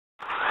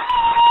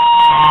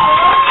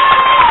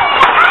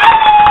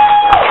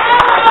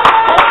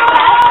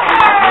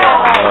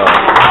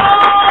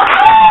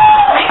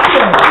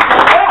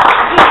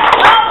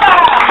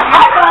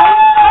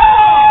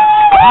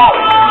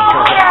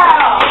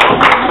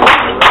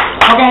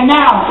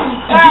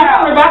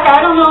Rebecca,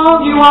 I don't know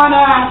if you want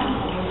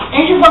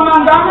Angel from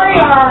Montgomery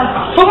or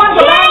who wants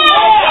to bang?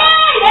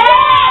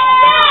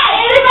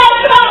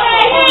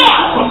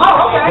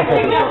 Oh, okay.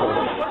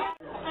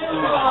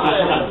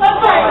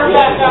 That's right,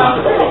 Rebecca.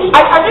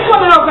 I just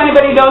want to know if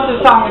anybody knows this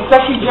song,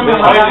 especially Jimmy.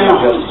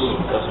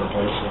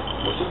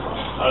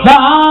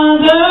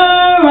 Father,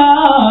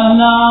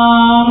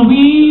 along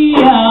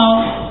we all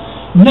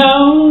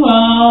know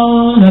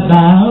all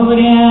about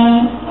it.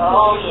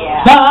 Oh,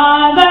 yeah.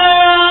 Father,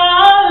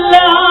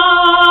 along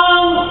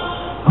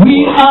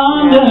we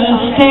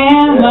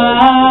understand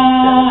why.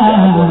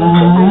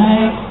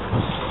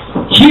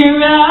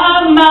 Here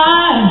are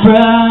my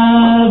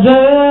brothers,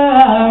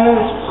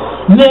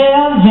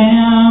 live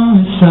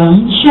in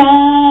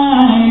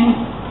sunshine.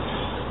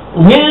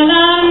 We'll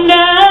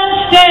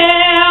understand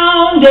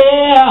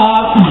it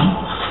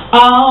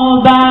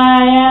all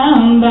by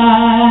and by.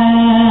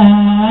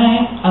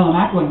 Oh,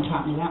 McIlwaine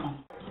taught me that one.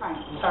 Fine,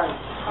 sorry.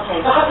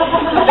 Okay.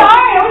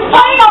 Sorry, I was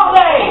playing all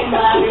day.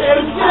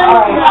 All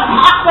right.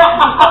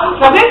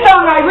 So this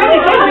song I really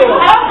did do.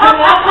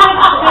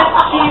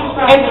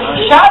 It's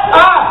shut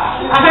up.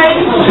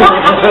 Shut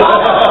up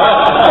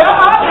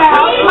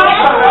now.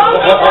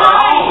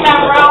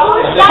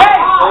 Hey,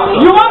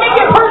 you want me to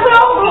get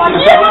personal?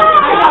 Yeah.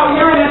 I know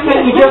you're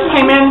innocent. You just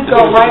came in. Go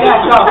right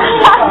ahead. Go.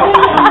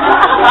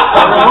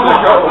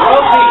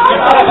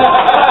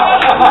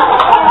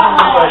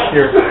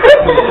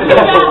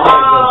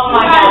 Oh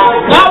my God.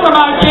 Now we're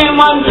marching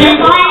 1, 2,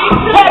 3.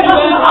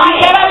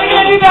 Can I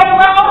do that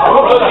wrong?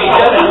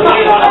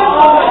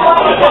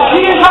 She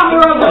didn't tell me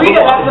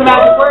Rosarita. That's the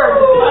magic word.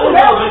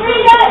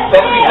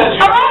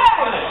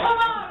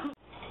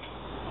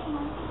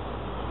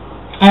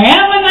 I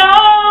am an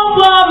old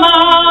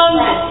woman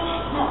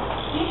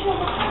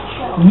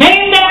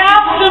named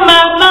after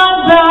my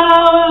mother.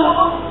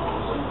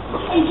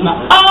 My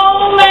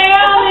old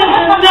man is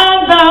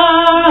another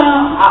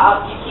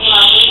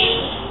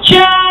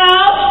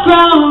child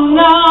grown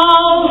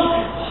old,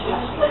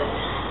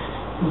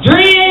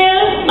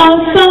 dreams of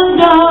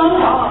thunder.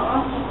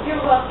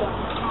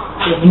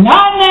 If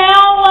not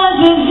now was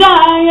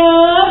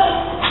desire,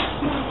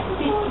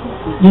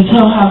 this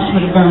whole house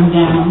would have burned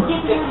down.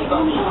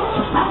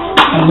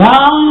 A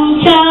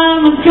long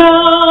time ago,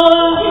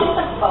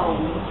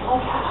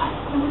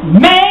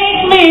 make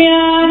me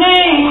an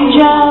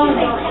angel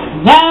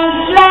that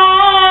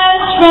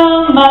flies from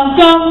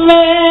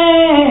Montgomery.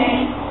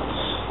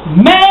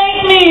 Make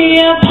me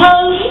a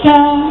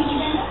poster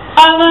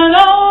of an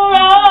old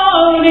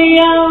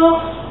rodeo.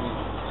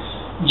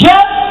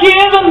 Just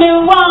give me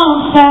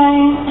one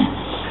thing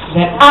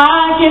that I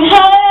can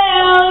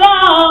hold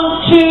on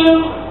to.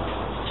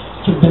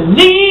 To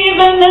believe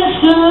in this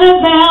to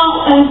live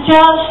out is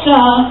just a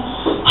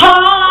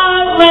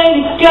hard way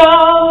to go.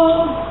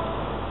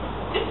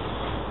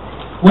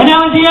 When I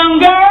was a young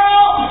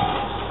girl,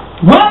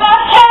 when I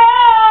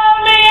had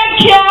me a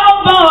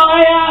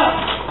cowboy,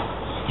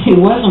 he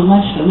wasn't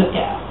much to look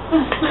at.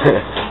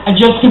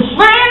 Just a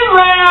free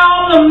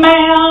round the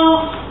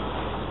mail.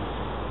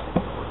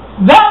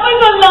 That was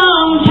a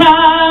long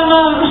time.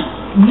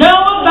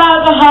 Know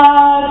about the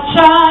hard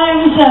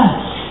times.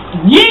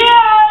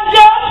 Yeah.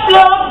 Just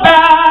float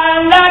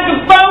by like a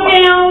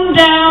broken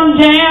down.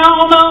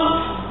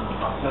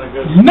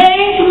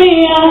 Make me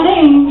an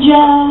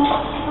angel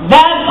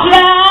that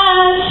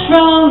flies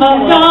from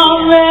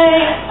Montgomery.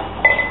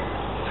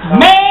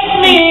 Make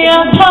me a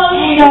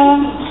poster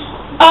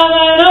of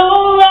an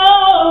old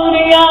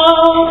rodeo.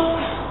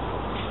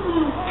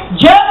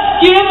 Just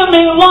give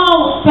me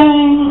one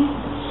thing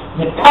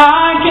that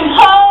I can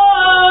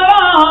hold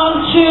on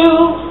to.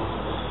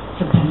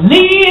 To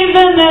believe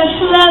in this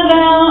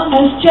leather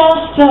is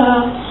just a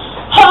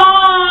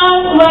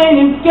hard way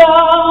to go.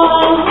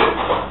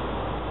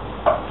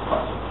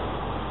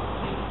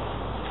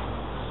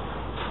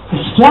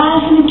 There's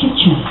flies in the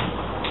kitchen.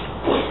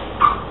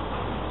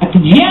 I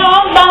can hear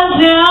them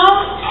buzzing.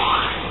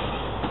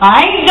 I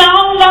ain't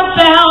done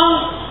nothing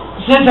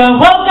since I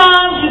woke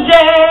up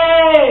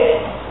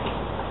today.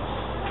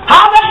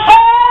 How the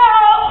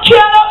hell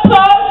can a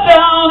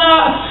person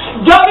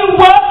go to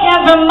work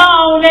every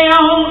morning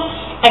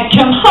and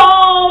come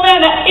home in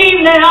the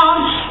evening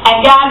and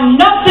got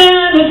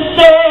nothing to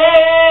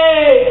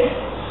say?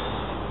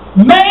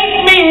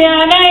 Make me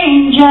an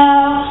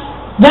angel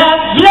that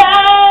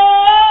flies.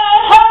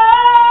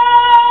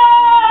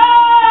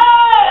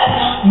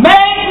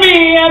 Make me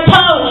a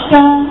poster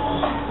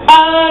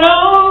of an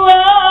old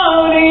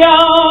rodeo.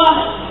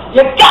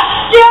 You got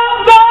your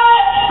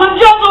back for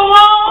just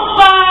one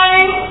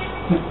thing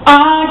I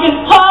can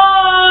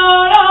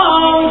hold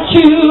on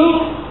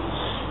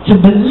to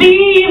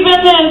believe in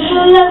this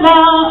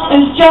love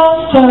is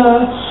just a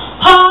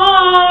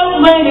hard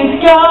way to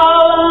go.